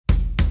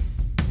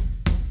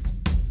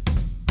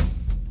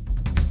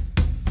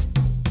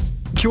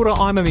Kia ora,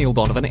 I'm Emile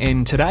Donovan,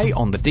 and today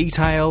on The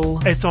Detail...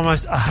 It's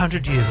almost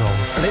 100 years old.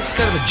 Let's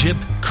go to the jib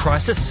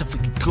crisis, if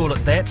we can call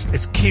it that.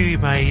 It's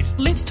Kiwi-made.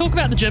 Let's talk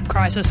about the jib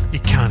crisis. You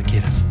can't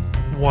get it.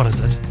 What is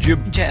it?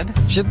 Jib.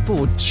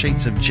 Jibboard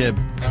sheets of jib.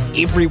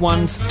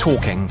 Everyone's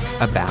talking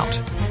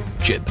about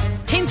jib.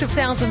 Tens of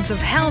thousands of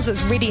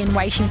houses ready and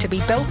waiting to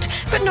be built,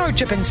 but no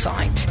jib in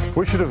sight.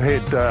 We should have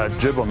had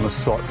jib on this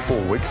site 4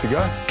 weeks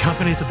ago.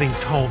 Companies are being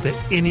told that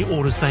any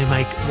orders they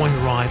make won't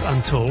arrive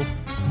until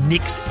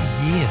next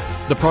year.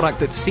 The product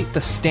that set the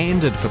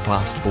standard for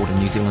plasterboard in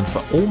New Zealand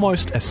for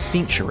almost a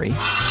century.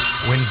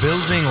 When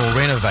building or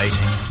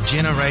renovating,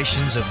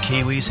 generations of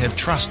Kiwis have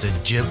trusted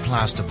jib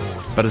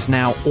plasterboard. But is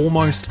now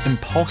almost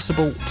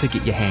impossible to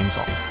get your hands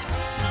on.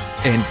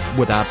 And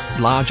with our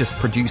largest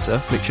producer,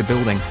 Fletcher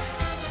Building,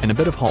 in a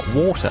bit of hot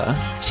water...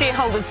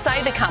 Shareholders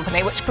say the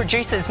company, which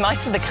produces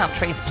most of the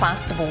country's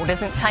plasterboard,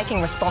 isn't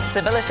taking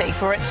responsibility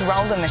for its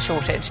role in the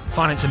shortage.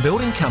 Finance and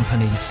building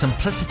company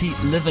Simplicity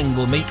Living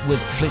will meet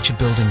with Fletcher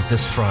Building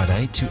this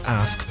Friday to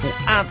ask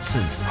for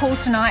answers.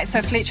 Calls tonight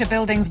for Fletcher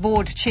Building's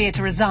board chair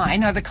to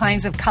resign over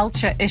claims of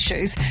culture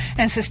issues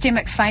and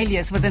systemic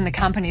failures within the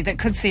company that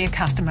could see a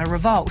customer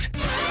revolt.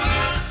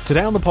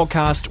 Today on the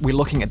podcast, we're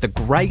looking at the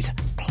great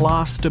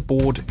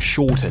plasterboard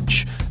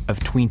shortage of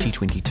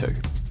 2022.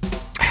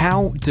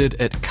 How did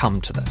it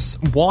come to this?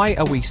 Why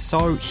are we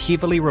so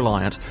heavily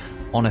reliant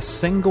on a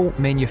single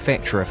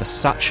manufacturer for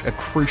such a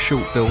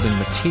crucial building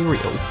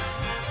material?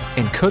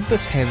 And could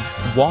this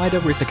have wider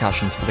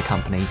repercussions for the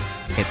company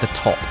at the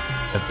top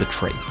of the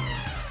tree?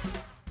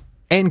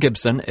 Anne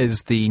Gibson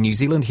is the New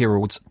Zealand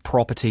Herald's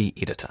property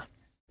editor.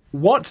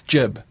 What's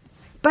jib?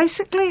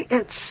 Basically,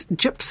 it's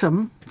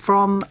gypsum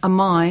from a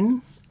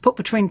mine put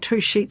between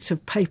two sheets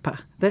of paper.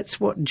 That's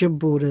what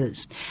jibboard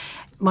is.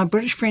 My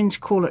British friends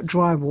call it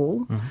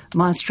drywall. Mm-hmm.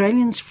 My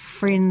Australian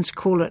friends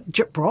call it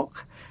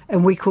gyprock,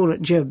 and we call it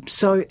jib.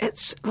 So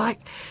it's like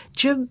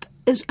jib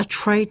is a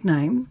trade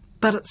name,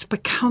 but it's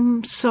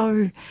become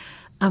so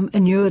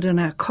inured in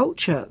our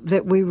culture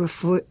that we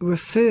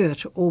refer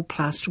to all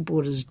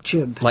plasterboard as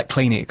jib. Like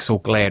Kleenex or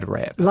Glad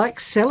wrap. Like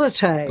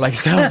sellotape.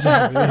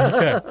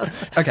 Yeah.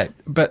 Okay,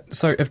 but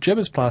so if jib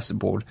is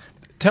plasterboard,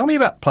 tell me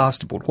about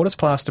plasterboard. What does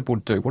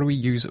plasterboard do? What do we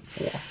use it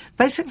for?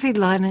 Basically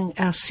lining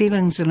our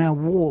ceilings and our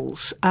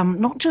walls.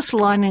 Not just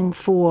lining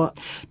for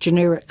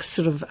generic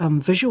sort of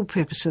visual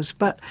purposes,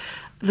 but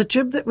the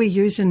jib that we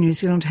use in New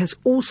Zealand has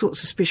all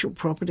sorts of special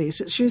properties.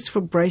 It's used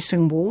for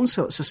bracing walls,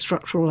 so it's a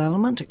structural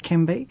element. It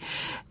can be.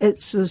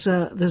 There's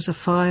a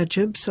fire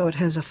jib, so it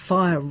has a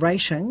fire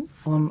rating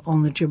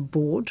on the jib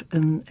board,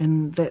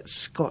 and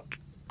that's got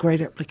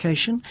great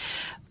application.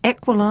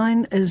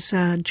 Aquiline is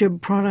a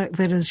jib product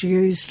that is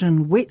used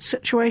in wet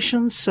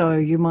situations, so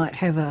you might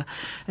have a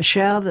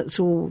shower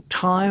that's all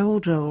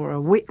tiled or a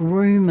wet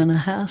room in a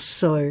house,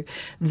 so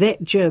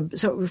that jib.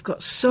 So we've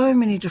got so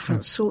many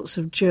different sorts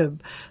of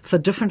jib for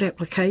different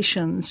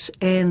applications,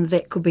 and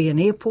that could be in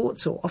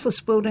airports or office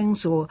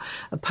buildings or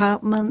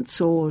apartments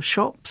or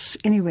shops,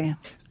 anywhere.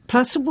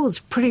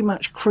 Plasterboard's pretty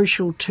much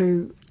crucial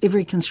to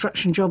every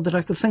construction job that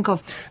I could think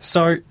of.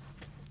 So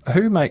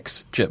who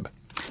makes jib?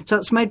 So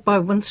it's made by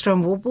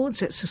Winstone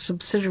Wallboards. It's a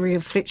subsidiary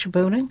of Fletcher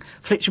Building.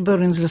 Fletcher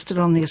Building's listed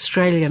on the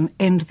Australian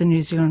and the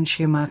New Zealand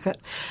share market.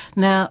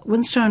 Now,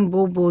 Winstone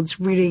Wallboards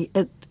really,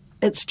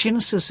 its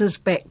genesis is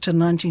back to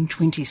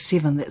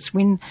 1927. That's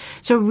when.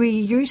 So we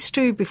used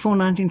to, before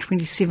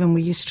 1927,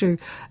 we used to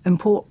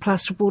import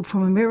plasterboard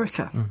from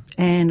America.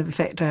 And in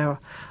fact, our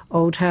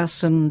old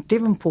house in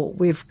Devonport,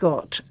 we've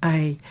got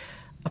a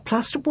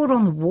plasterboard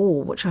on the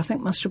wall, which I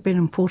think must have been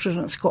imported,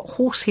 and it's got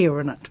horsehair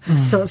in it.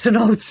 So it's an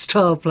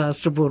old-style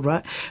plasterboard,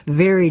 right?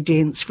 Very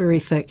dense, very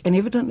thick, and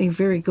evidently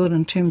very good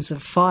in terms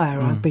of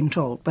fire, I've been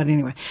told. But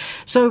anyway,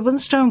 so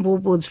Winstone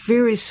Wallboard's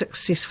very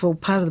successful,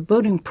 part of the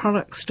building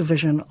products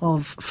division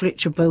of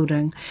Fletcher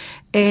Building,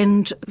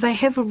 and they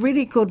have a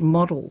really good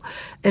model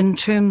in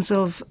terms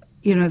of,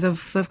 you know,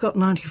 they've got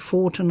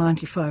 94 to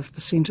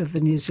 95% of the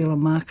New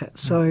Zealand market,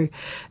 so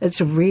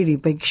it's a really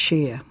big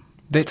share.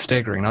 That's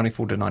staggering,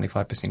 94 to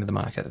 95% of the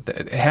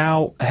market.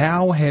 How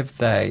have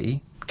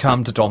they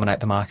come to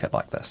dominate the market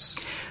like this?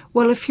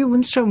 Well, if you're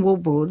Winstone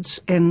Wallboards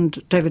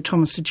and David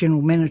Thomas, the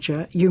general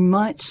manager, you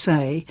might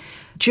say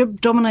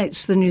jib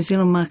dominates the New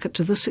Zealand market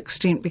to this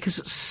extent because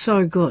it's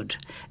so good.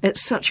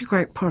 It's such a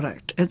great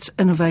product. It's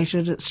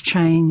innovated, it's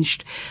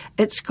changed,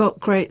 it's got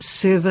great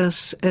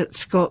service,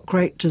 it's got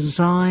great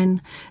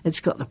design,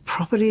 it's got the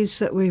properties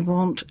that we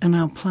want in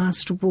our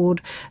plasterboard,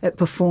 it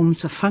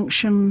performs the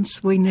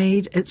functions we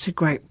need, it's a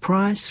great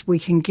price. We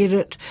can get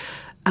it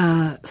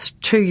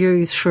to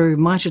you through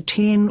Mitre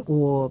 10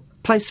 or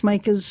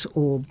placemakers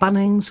or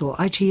Bunnings or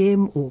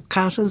ITM or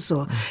Carters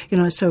or, you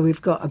know, so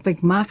we've got a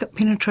big market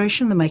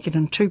penetration. They make it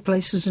in two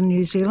places in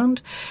New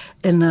Zealand,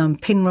 in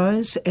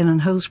Penrose and in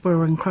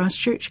Hillsborough and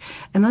Christchurch.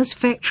 And those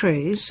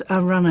factories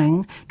are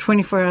running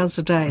 24 hours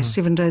a day,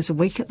 7 days a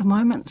week at the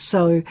moment.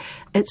 So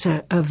it's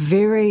a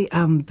very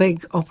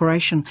big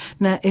operation.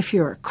 Now, if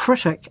you're a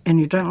critic and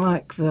you don't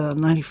like the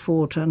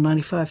 94 to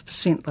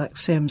 95% like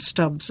Sam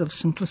Stubbs of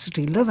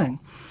Simplicity Living,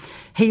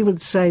 he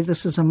would say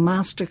this is a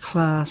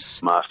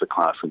masterclass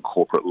in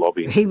corporate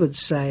lobbying. He would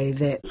say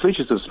that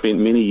Fletchers have spent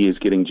many years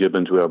getting GIB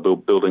into our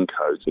building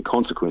codes. The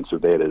consequence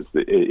of that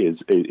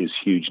is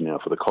huge now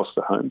for the cost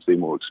of homes. They're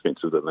more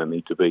expensive than they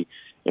need to be.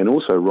 And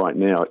also right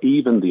now,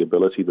 even the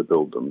ability to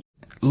build them.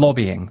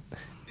 Lobbying.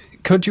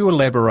 Could you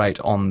elaborate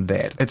on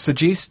that? It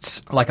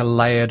suggests like a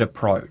layered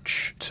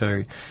approach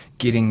to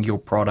getting your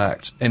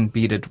product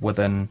embedded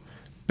within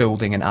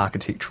building and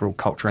architectural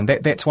culture, and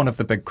that's one of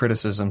the big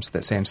criticisms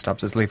that Sam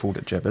Stubbs has levelled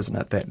at GIB, isn't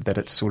it? That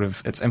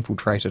it's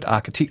infiltrated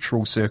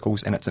architectural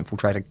circles and it's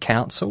infiltrated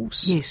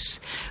councils. Yes,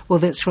 well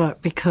that's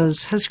right,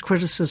 because his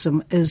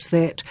criticism is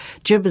that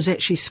GIB is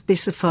actually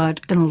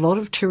specified in a lot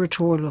of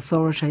territorial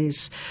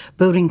authorities'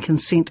 building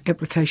consent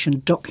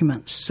application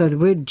documents. So the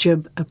word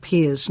GIB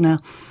appears. Now,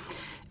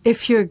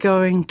 if you're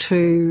going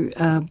to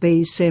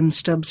be Sam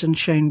Stubbs and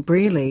Shane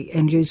Brearley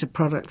and use a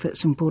product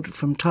that's imported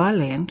from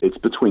Thailand, it's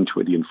between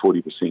 20 and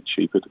 40%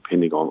 cheaper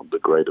depending on the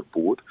grade of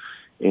board,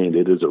 and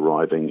it is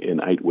arriving in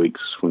 8 weeks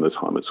from the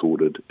time it's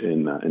ordered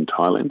in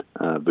Thailand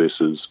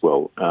versus,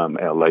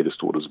 our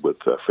latest orders with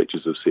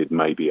Fletchers have said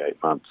maybe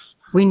 8 months.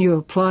 When you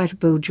apply to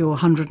build your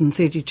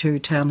 132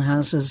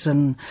 townhouses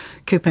in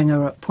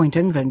Kupanga at Point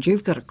England,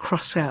 you've got to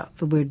cross out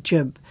the word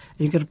GIB.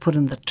 You've got to put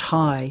in the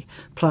Thai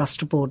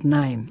plasterboard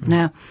name.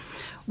 Now,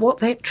 what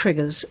that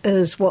triggers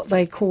is what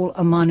they call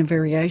a minor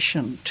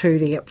variation to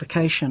the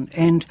application.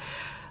 And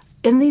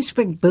in these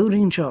big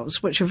building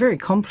jobs, which are very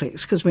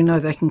complex because we know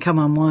they can come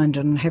unwind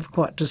and have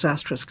quite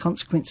disastrous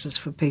consequences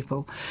for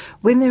people,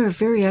 when there are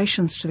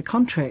variations to the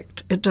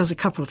contract, it does a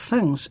couple of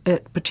things.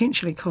 It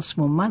potentially costs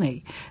more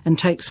money and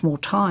takes more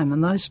time,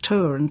 and those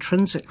two are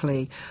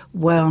intrinsically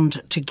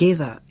wound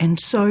together. And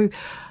so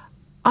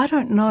I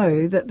don't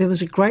know that there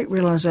was a great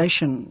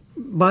realisation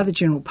by the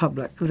general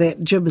public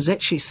that GIB is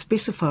actually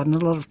specified in a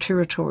lot of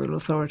territorial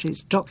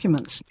authorities'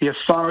 documents. The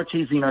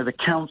authorities, the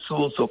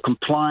councils or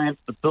compliance,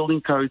 the building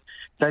code,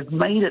 they've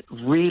made it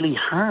really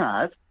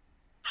hard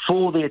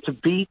for there to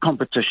be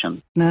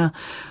competition. Now,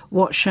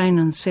 what Shane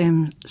and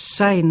Sam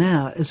say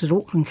now is that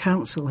Auckland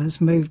Council has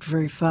moved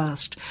very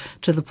fast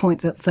to the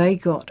point that they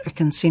got a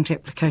consent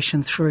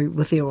application through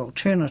with their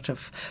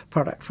alternative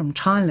product from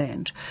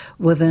Thailand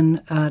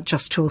within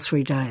just 2 or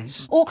 3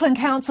 days. Auckland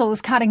Council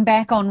is cutting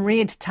back on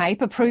red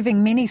tape,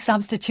 approving many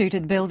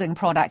substituted building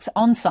products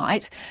on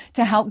site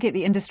to help get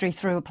the industry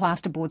through a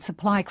plasterboard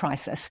supply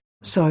crisis.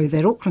 So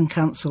that Auckland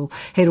Council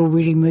had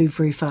already moved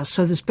very fast.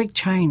 So there's big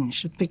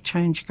change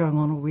going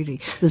on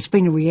already. There's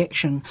been a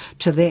reaction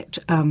to that,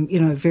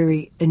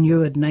 very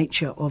inured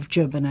nature of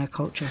GIB in our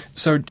culture.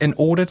 So in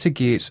order to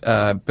get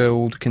a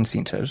build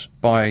consented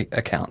by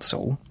a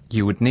council,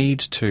 you would need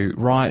to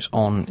write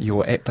on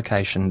your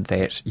application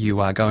that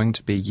you are going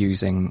to be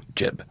using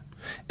GIB.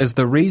 Is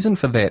the reason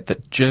for that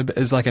GIB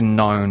is like a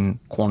known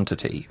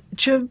quantity?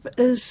 GIB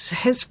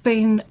has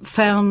been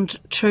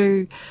found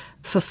to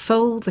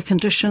fulfil the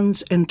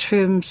conditions in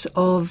terms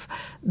of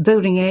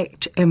Building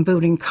Act and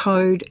Building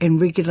Code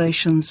and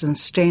regulations and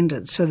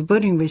standards. So the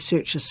Building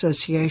Research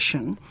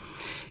Association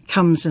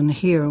comes in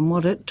here, and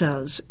what it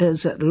does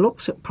is it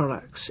looks at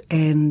products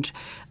and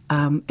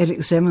it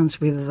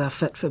examines whether they're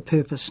fit for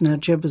purpose. Now,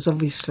 GIB is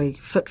obviously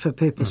fit for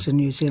purpose in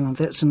New Zealand.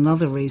 That's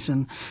another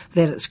reason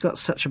that it's got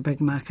such a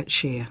big market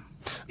share.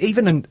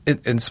 Even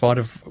in spite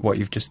of what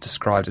you've just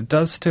described, it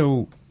does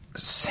still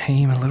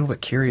seem a little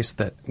bit curious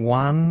that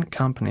one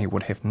company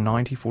would have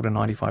 94 to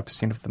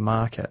 95% of the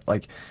market.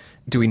 Like,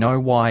 do we know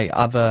why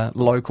other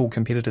local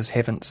competitors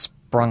haven't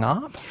sprung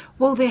up?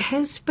 Well, there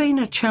has been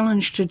a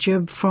challenge to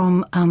GIB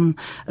from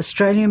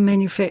Australian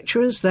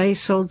manufacturers. They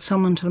sold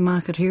some into the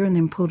market here and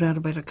then pulled out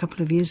about a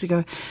couple of years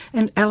ago.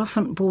 And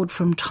elephant board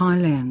from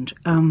Thailand.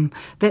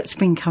 That's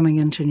been coming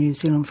into New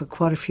Zealand for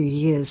quite a few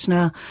years.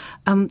 Now,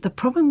 the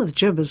problem with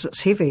GIB is it's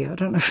heavy. I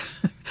don't know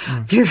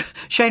if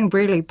Shane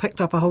Brearley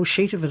picked up a whole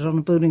sheet of it on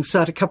a building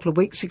site a couple of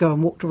weeks ago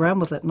and walked around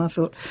with it, and I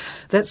thought,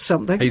 that's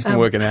something. He's been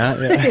working out,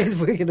 yeah. He's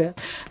working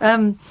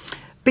out.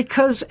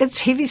 Because it's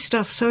heavy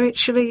stuff, so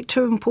actually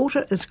to import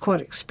it is quite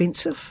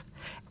expensive.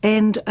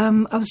 And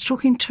I was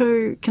talking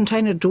to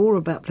Container Door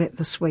about that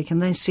this week,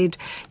 and they said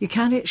you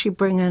can't actually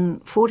bring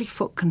in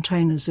 40-foot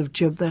containers of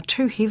GIB. They're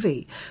too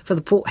heavy for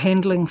the port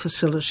handling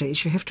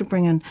facilities. You have to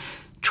bring in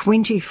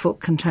 20-foot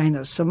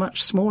containers, so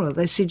much smaller.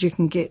 They said you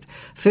can get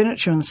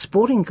furniture and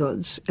sporting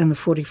goods in the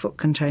 40-foot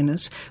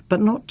containers,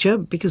 but not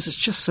GIB because it's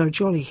just so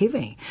jolly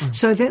heavy.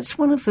 So that's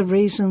one of the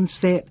reasons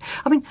that...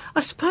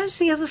 I suppose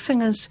the other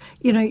thing is,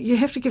 you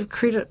have to give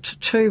credit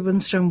to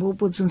Windstone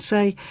Wallboards and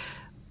say,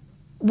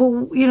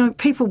 well,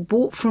 people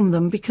bought from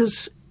them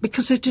because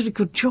they did a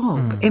good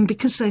job and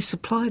because they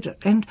supplied it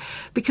and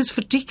because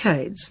for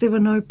decades there were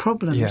no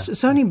problems. Yeah.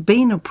 It's only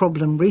been a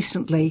problem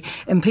recently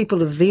and people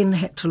have then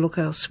had to look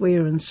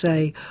elsewhere and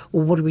say,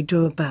 well, what do we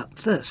do about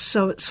this?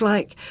 So it's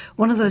like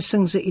one of those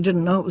things that you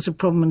didn't know it was a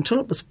problem until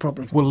it was a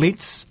problem. Well,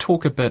 let's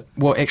talk a bit...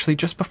 Well, actually,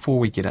 just before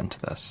we get into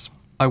this,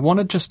 I want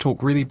to just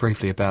talk really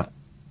briefly about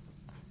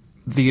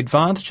the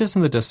advantages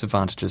and the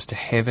disadvantages to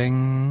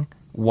having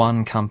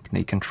one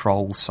company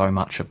control so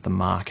much of the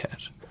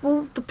market.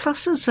 Well, The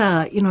pluses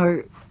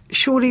are,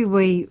 surely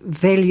we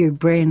value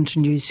brand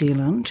New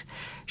Zealand.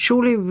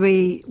 Surely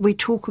we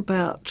talk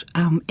about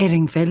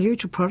adding value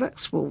to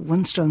products. Well,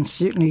 Winstone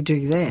certainly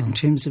do that in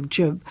terms of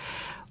jib.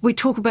 We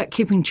talk about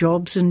keeping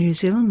jobs in New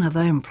Zealand. Now,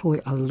 they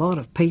employ a lot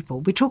of people.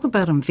 We talk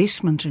about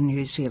investment in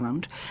New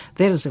Zealand.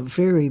 That is a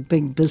very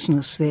big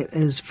business that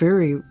is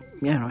very,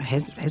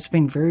 has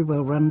been very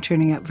well run,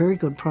 turning out very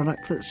good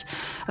product that's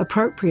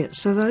appropriate.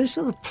 So those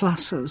are the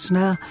pluses.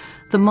 Now,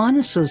 the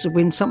minuses are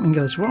when something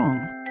goes wrong.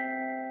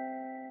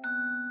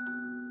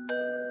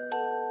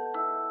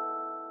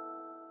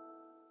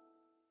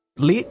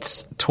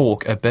 Let's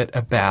talk a bit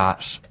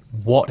about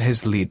what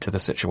has led to the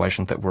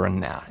situation that we're in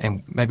now.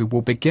 And maybe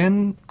we'll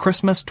begin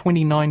Christmas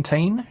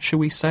 2019, shall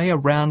we say,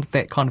 around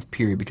that kind of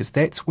period, because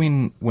that's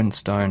when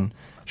Winstone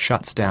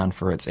shuts down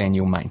for its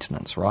annual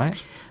maintenance,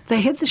 right? They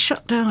had the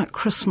shutdown at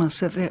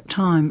Christmas at that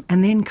time,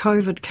 and then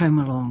COVID came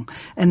along,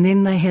 and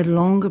then they had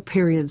longer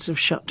periods of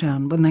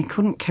shutdown when they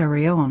couldn't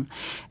carry on.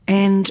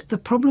 And the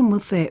problem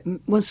with that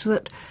was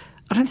that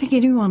I don't think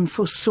anyone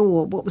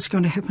foresaw what was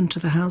going to happen to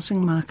the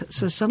housing market.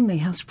 So suddenly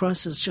house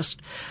prices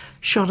just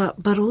shot up,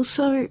 but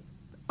also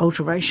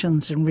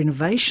alterations and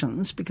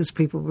renovations because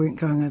people weren't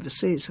going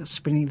overseas, they're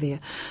spending their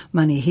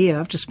money here.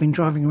 I've just been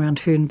driving around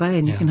Herne Bay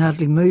and you can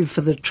hardly move for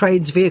the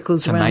trades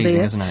vehicles around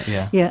there. It's amazing,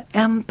 isn't it?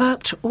 Yeah.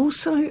 But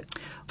also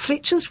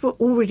Fletchers were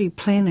already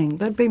planning.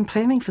 They'd been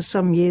planning for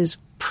some years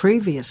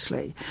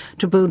previously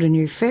to build a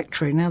new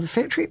factory. Now, the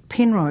factory at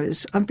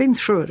Penrose, I've been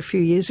through it a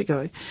few years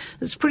ago.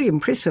 It's pretty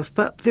impressive,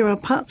 but there are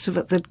parts of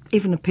it that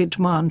even appeared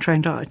to my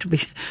untrained eye to be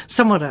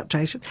somewhat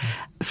outdated.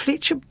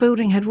 Fletcher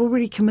Building had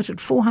already committed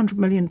 $400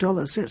 million,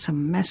 that's a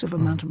massive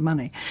amount of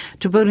money,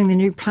 to building the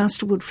new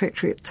plasterboard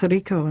factory at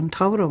Tariko and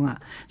Tauranga.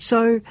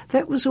 So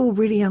that was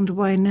already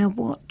underway. Now,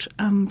 what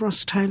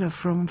Ross Taylor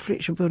from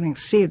Fletcher Building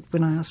said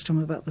when I asked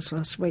him about this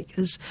last week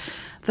is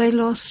they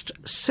lost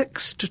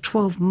 6 to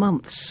 12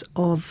 months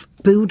of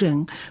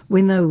building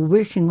when they were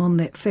working on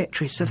that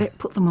factory. So that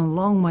put them a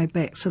long way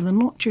back. So they're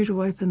not due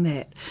to open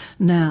that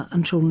now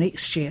until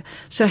next year.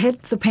 So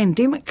had the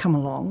pandemic come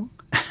along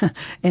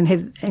and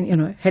had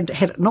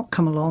it not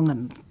come along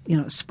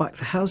and spiked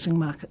the housing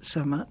market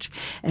so much,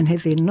 and had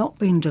there not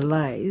been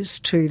delays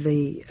to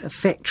the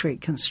factory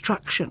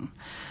construction,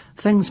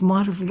 things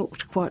might have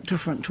looked quite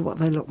different to what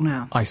they look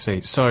now. I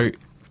see. So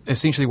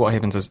essentially what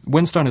happens is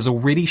Winstone is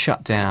already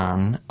shut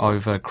down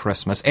over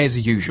Christmas, as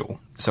usual.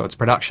 So its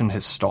production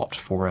has stopped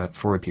for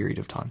a period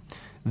of time.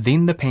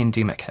 Then the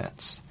pandemic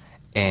hits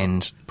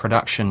and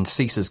production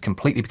ceases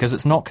completely because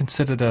it's not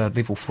considered a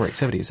level 4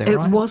 activity, is that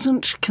right? It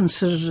wasn't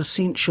considered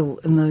essential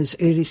in those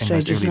early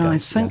stages. I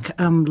think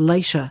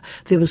later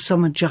there was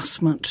some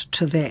adjustment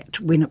to that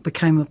when it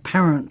became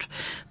apparent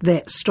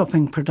that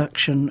stopping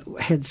production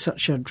had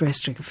such a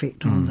drastic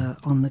effect on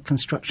the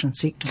construction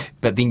sector.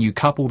 But then you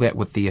couple that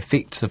with the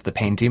effects of the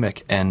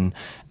pandemic in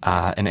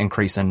an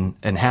increase in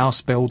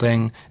house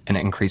building, an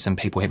increase in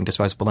people having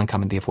disposable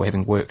income and therefore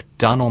having work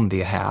done on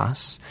their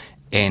house.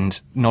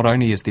 And not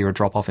only is there a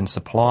drop-off in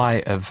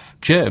supply of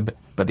jib,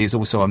 but there's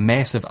also a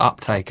massive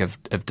uptake of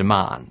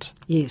demand.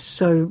 Yes,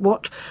 so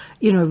what,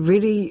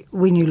 really,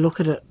 when you look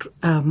at it,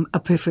 a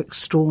perfect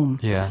storm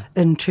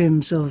in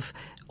terms of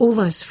all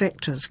those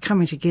factors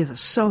coming together,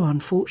 so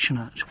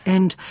unfortunate.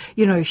 And,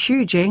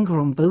 huge anger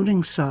on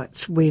building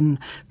sites when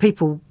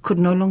people could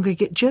no longer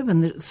get jib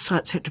and the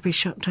sites had to be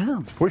shut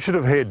down. We should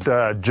have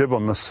had jib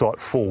on this site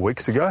 4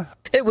 weeks ago.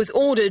 It was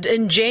ordered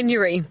in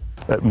January.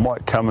 It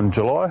might come in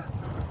July.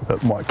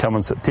 It might come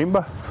in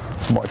September,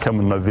 it might come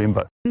in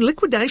November.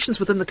 Liquidations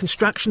within the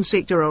construction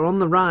sector are on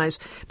the rise,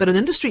 but an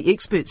industry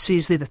expert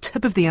says they're the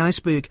tip of the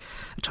iceberg.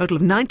 A total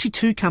of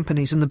 92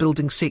 companies in the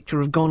building sector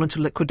have gone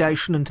into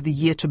liquidation into the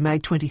year to May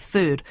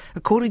 23rd,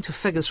 according to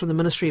figures from the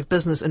Ministry of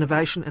Business,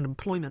 Innovation and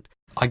Employment.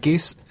 I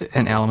guess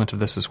an element of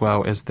this as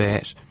well is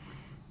that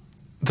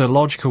the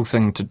logical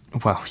thing to,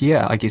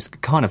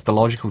 the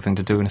logical thing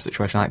to do in a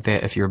situation like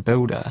that, if you're a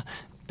builder,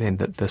 then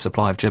the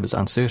supply of jib is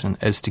uncertain,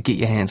 is to get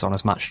your hands on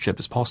as much jib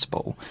as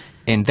possible.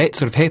 And that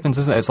sort of happens,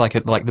 isn't it? It's like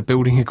the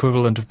building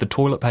equivalent of the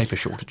toilet paper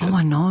shortages. Oh,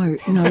 I know.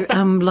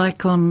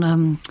 Like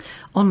on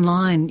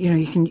online,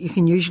 you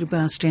can usually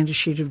buy a standard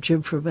sheet of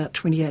jib for about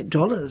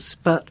 $28,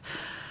 but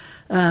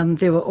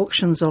there were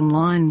auctions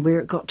online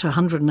where it got to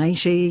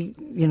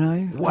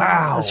 $180,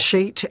 wow, a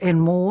sheet and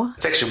more.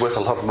 It's actually worth a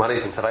lot of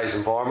money in today's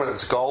environment.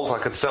 It's gold. I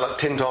could sell it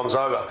 10 times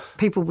over.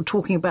 People were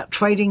talking about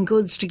trading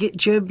goods to get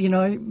jib,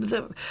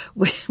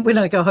 when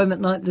I go home at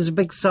night, there's a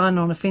big sign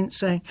on a fence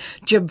saying,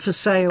 jib for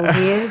sale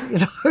here,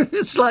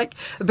 It's like,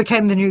 it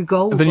became the new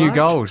gold, The right? new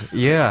gold,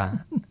 yeah.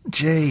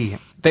 Gee,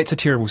 that's a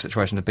terrible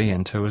situation to be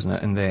in too, isn't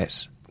it, in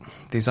that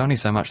there's only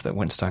so much that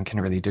Winstone can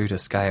really do to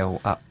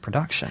scale up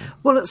production.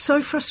 Well, it's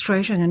so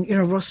frustrating,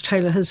 and, Ross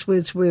Taylor, his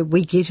words were,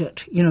 we get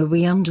it,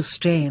 we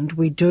understand,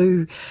 we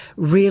do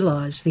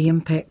realise the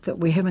impact that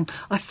we're having.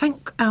 I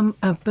think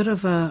a bit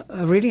of a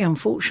really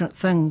unfortunate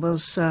thing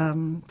was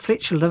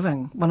Fletcher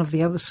Living, one of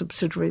the other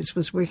subsidiaries,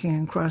 was working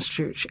in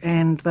Christchurch,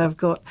 and they've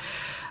got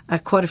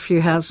quite a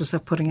few houses they're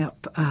putting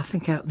up, I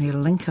think, out near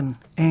Lincoln.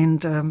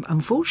 And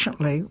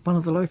unfortunately, one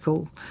of the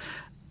local,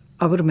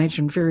 I would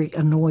imagine, very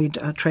annoyed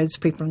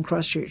tradespeople in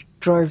Christchurch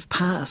drove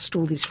past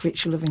all these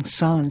Fletcher Living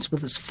signs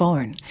with his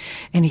phone,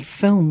 and he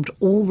filmed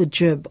all the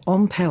jib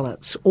on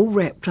pallets, all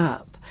wrapped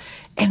up,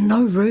 and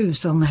no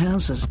roofs on the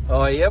houses.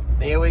 Oh, yep,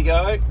 here we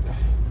go.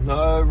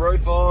 No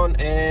roof on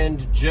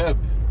and jib.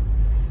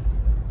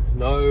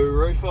 No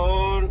roof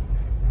on,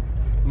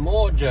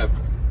 more jib.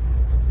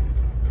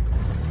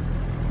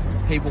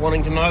 People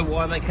wanting to know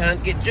why they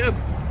can't get jib.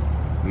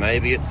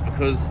 Maybe it's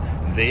because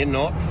they're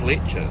not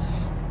Fletchers.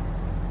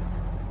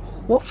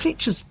 What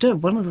Fletchers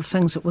did, one of the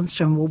things that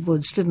Winstone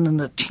Wallboards did in an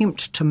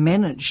attempt to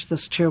manage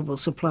this terrible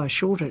supply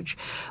shortage,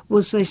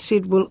 was they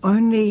said, we'll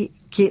only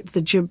get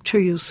the jib to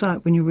your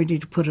site when you're ready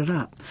to put it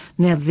up.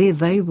 Now, there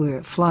they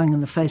were, flying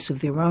in the face of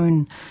their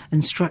own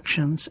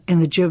instructions,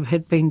 and the jib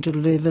had been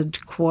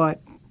delivered quite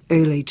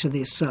early to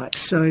their site.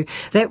 So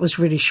that was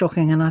really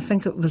shocking, and I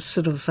think it was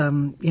sort of,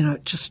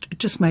 it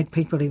just made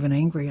people even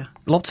angrier.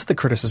 Lots of the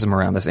criticism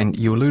around this, and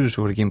you alluded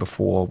to it again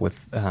before with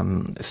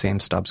Sam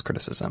Stubbs'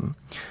 criticism,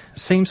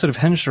 seems sort of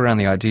hinged around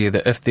the idea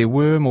that if there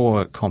were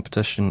more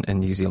competition in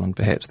New Zealand,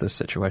 perhaps this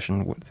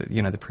situation,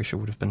 the pressure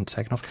would have been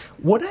taken off.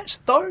 Would it,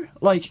 though?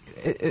 Like,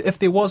 if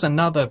there was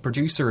another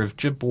producer of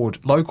jibboard,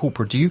 local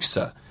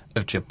producer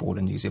of jibboard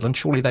in New Zealand,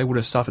 surely they would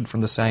have suffered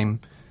from the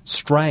same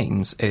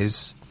strains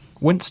as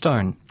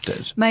Winstone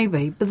did.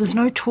 Maybe, but there's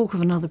no talk of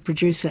another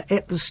producer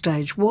at this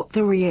stage. What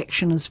the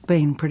reaction has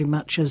been pretty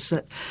much is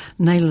that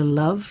Naylor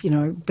Love,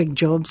 big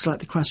jobs like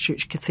the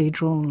Christchurch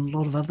Cathedral and a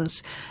lot of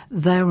others,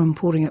 they're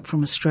importing it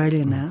from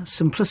Australia now.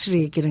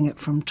 Simplicity are getting it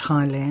from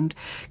Thailand.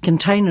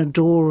 Container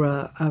Door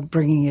are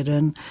bringing it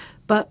in.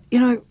 But,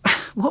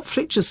 what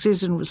Fletcher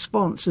says in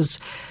response is,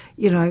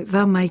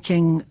 they're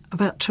making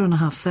about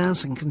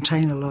 2,500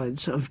 container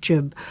loads of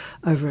jib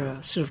over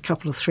a sort of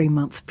couple of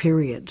 3-month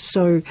period.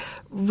 So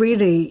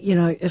really,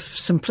 if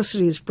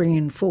Simplicity is bringing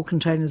in 4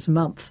 containers a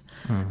month,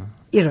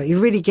 you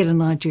really get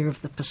an idea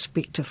of the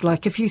perspective.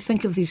 Like if you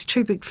think of these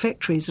 2 big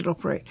factories that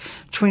operate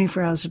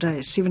 24 hours a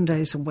day, 7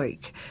 days a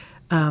week,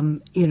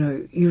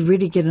 you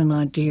really get an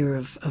idea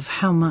of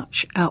how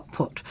much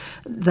output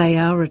they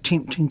are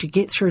attempting to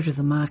get through to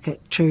the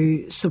market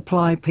to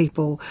supply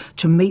people,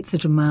 to meet the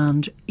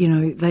demand.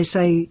 They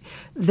say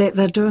that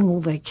they're doing all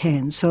they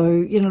can.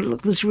 So,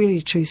 look, there's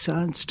really 2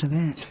 sides to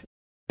that.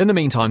 In the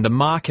meantime, the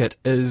market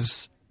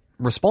is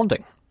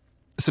responding.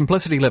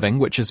 Simplicity Living,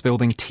 which is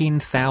building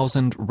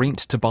 10,000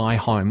 rent-to-buy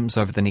homes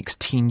over the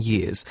next 10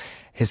 years,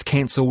 has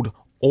cancelled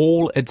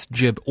all its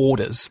jib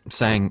orders,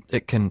 saying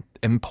it can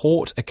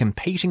import a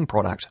competing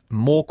product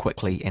more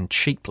quickly and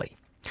cheaply.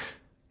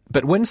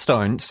 But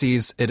Winstone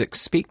says it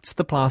expects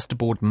the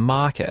plasterboard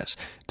market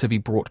to be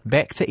brought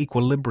back to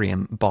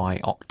equilibrium by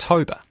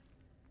October.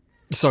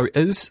 So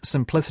is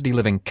Simplicity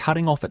Living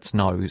cutting off its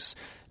nose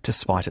to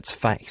spite its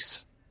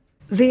face?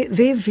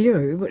 Their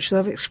view, which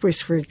they've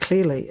expressed very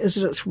clearly, is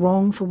that it's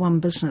wrong for one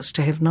business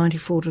to have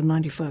 94 to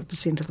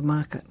 95% of the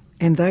market,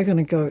 and they're going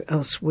to go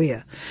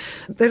elsewhere.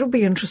 That'll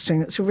be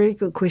interesting. That's a really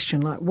good question.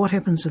 Like, what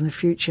happens in the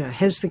future?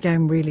 Has the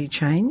game really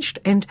changed?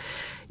 And,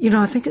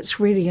 I think it's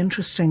really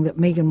interesting that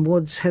Megan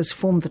Woods has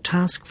formed the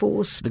task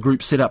force. The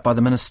group set up by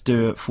the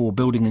Minister for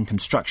Building and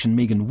Construction,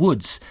 Megan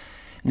Woods,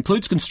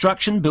 includes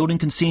construction, building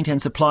consent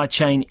and supply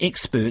chain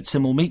experts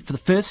and will meet for the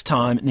first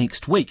time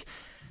next week.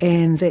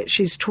 And that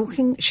she's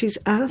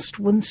asked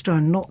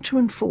Winstone not to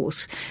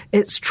enforce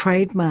its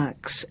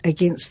trademarks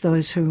against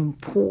those who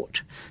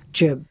import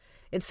jib.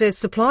 It says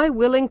supply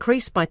will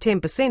increase by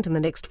 10% in the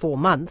next 4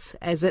 months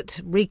as it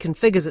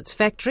reconfigures its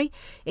factory,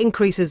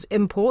 increases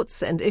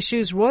imports and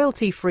issues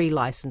royalty-free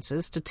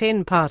licences to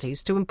 10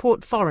 parties to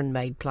import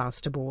foreign-made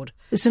plasterboard.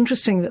 It's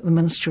interesting that the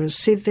Minister has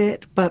said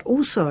that, but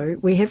also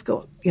we have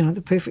got,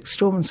 the perfect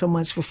storm in some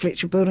ways for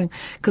Fletcher Building,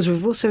 because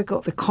we've also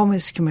got the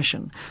Commerce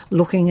Commission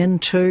looking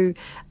into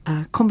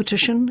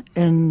competition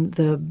in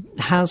the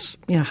house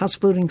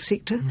building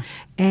sector,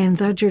 and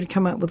they're due to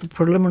come up with a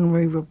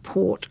preliminary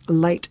report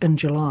late in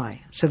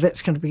July. So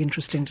that's going to be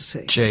interesting to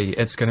see. Gee,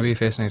 it's going to be a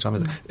fascinating time,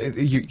 isn't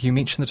it? You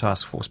mentioned the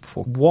task force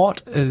before.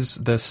 What is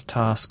this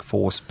task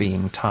force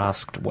being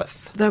tasked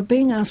with? They're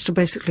being asked to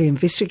basically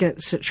investigate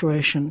the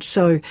situation.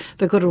 So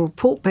they've got to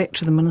report back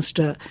to the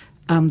Minister.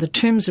 The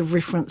terms of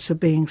reference are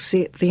being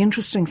set. The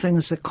interesting thing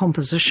is the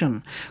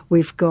composition.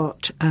 We've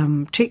got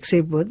Tex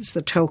Edwards,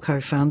 the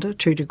telco founder,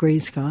 2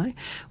 Degrees guy.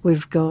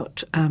 We've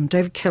got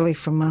David Kelly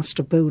from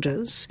Master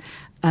Builders.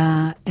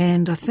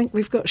 And I think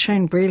we've got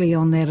Shane Brearley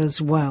on that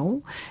as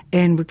well.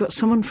 And we've got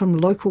someone from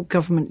Local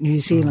Government New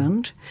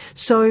Zealand.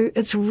 So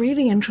it's a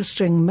really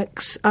interesting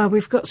mix.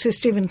 We've got Sir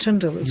Stephen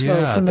Tyndall as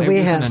well from the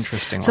Warehouse. Was an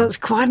interesting so one. It's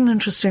quite an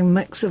interesting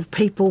mix of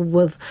people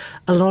with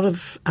a lot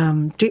of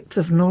depth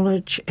of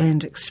knowledge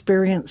and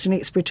experience and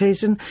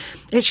expertise. And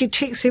actually,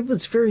 Tex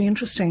Edwards, very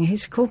interesting.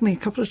 He's called me a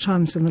couple of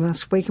times in the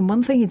last week. And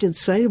one thing he did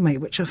say to me,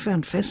 which I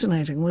found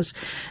fascinating, was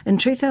in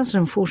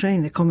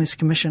 2014, the Commerce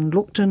Commission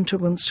looked into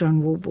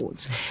Winstone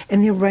Wallboards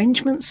and the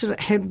arrangements that it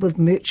had with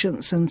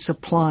merchants and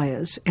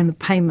suppliers and the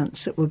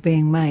payments that were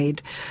being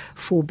made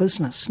for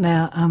business.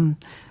 Now,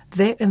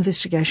 that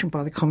investigation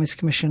by the Commerce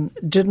Commission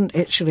didn't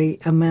actually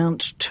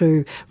amount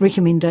to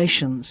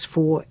recommendations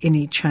for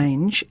any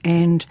change,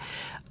 and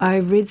I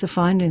read the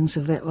findings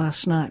of that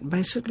last night.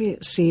 Basically,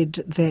 it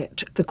said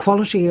that the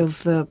quality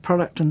of the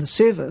product and the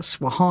service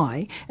were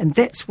high, and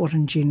that's what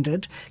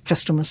engendered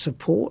customer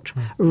support,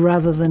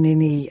 rather than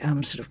any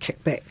sort of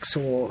kickbacks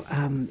or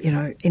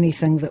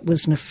anything that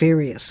was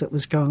nefarious that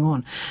was going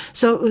on.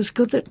 So it was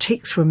good that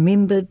Tex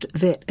remembered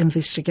that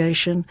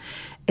investigation.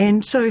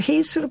 And so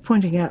he's sort of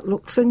pointing out,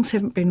 look, things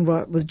haven't been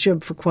right with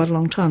Jib for quite a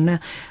long time. Now,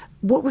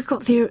 what we've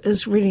got there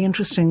is really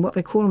interesting, what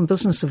they call in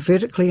business a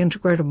vertically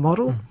integrated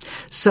model.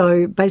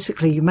 So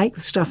basically you make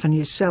the stuff and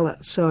you sell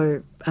it.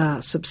 So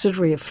a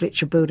subsidiary of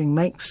Fletcher Building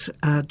makes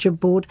Jib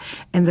board,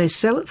 and they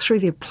sell it through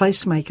their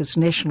placemakers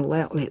national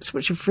outlets,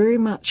 which are very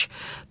much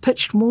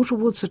pitched more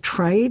towards the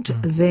trade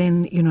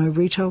than,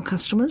 retail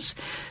customers.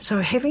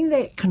 So having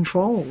that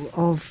control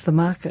of the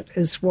market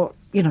is what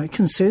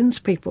concerns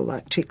people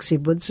like Tex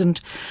Edwards, and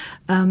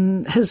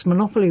his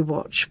Monopoly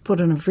Watch put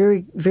in a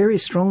very, very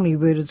strongly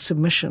worded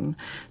submission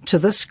to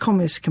this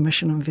Commerce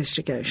Commission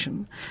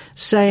investigation,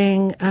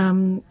 saying,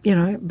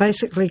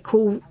 basically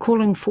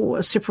calling for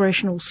a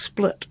separational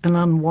split and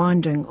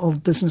unwinding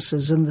of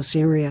businesses in this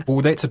area. Well,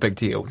 that's a big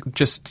deal.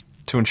 Just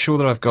to ensure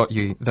that I've got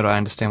you, that I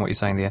understand what you're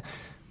saying there,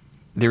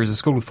 there is a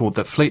school of thought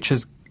that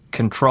Fletcher's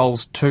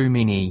controls too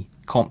many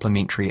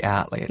complementary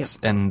outlets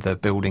in the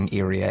building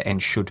area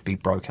and should be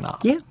broken up.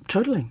 Yeah,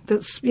 totally.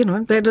 That's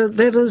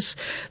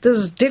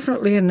there's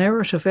definitely a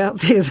narrative out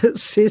there that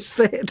says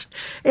that.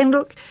 And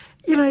look,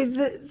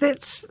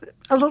 that's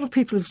a lot of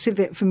people have said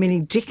that for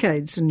many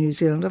decades in New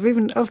Zealand.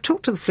 I've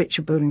talked to the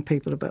Fletcher Building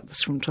people about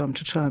this from time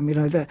to time.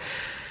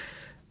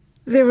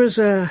 There is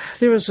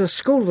a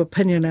school of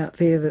opinion out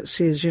there that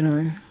says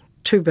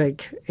too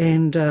big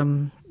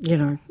and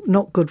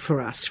not good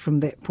for us from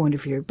that point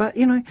of view. But,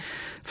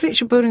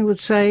 Fletcher Building would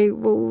say,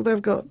 well,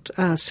 they've got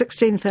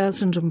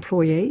 16,000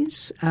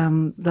 employees.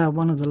 They're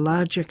one of the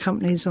larger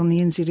companies on the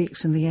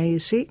NZX and the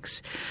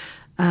ASX.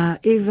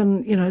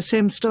 Even,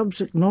 Sam Stubbs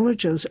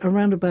acknowledges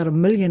around about 1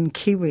 million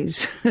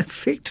Kiwis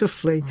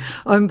effectively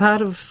own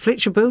part of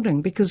Fletcher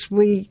Building because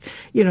we,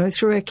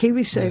 through our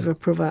KiwiSaver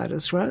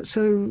providers, right?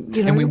 So,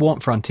 And we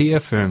want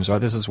frontier firms, right?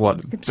 This is what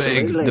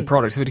the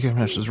Productivity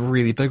Commission is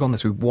really big on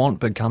this. We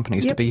want big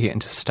companies to be here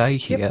and to stay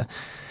here.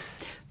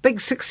 Big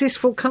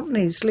successful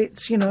companies.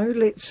 Let's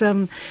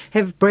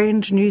have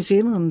brand New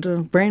Zealand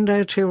and brand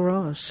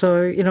Aotearoa.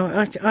 So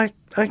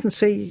I can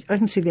see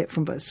that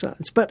from both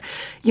sides. But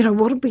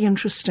what'll be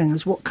interesting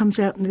is what comes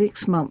out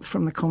next month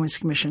from the Commerce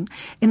Commission,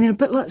 and then a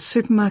bit like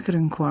supermarket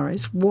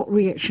inquiries, what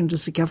reaction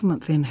does the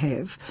government then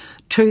have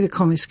to the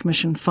Commerce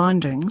Commission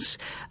findings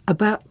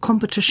about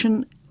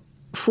competition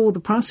for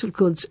the price of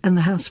goods in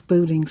the house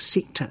building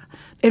sector?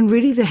 And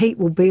really the heat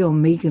will be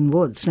on Megan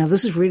Woods. Now,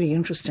 this is really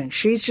interesting.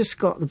 She's just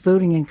got the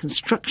building and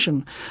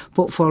construction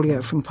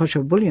portfolio from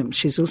Poto Williams.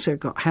 She's also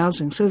got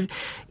housing. So,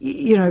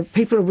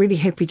 people are really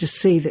happy to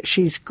see that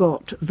she's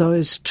got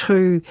those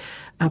two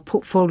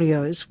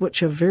portfolios,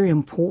 which are very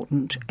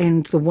important,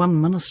 and the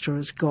one minister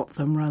has got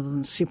them rather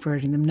than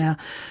separating them.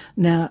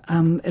 Now,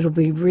 it'll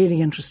be really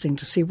interesting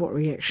to see what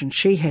reaction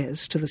she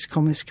has to this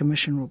Commerce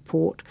Commission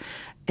report,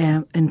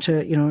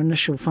 into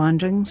initial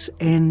findings,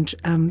 and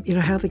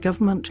how the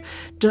government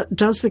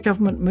does the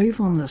government move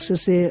on this?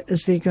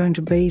 Is there going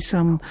to be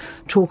some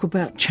talk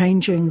about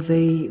changing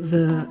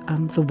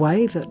the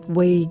way that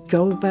we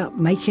go about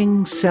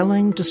making,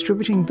 selling,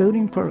 distributing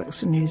building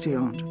products in New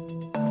Zealand?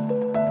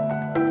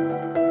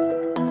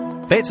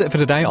 That's it for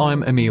today.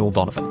 I'm Emile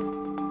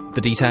Donovan.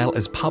 The Detail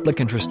is public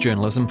interest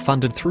journalism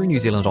funded through New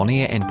Zealand On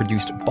Air and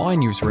produced by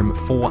Newsroom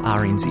for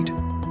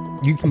RNZ.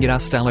 You can get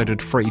us downloaded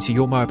free to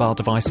your mobile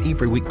device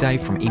every weekday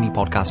from any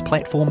podcast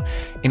platform,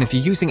 and if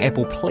you're using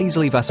Apple, please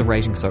leave us a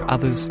rating so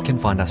others can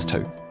find us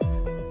too.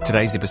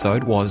 Today's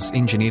episode was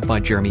engineered by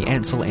Jeremy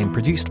Ansell and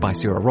produced by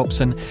Sarah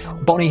Robson.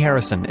 Bonnie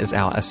Harrison is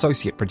our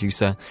associate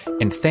producer,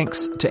 and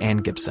thanks to Anne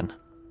Gibson.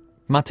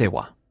 Mā te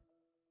wā.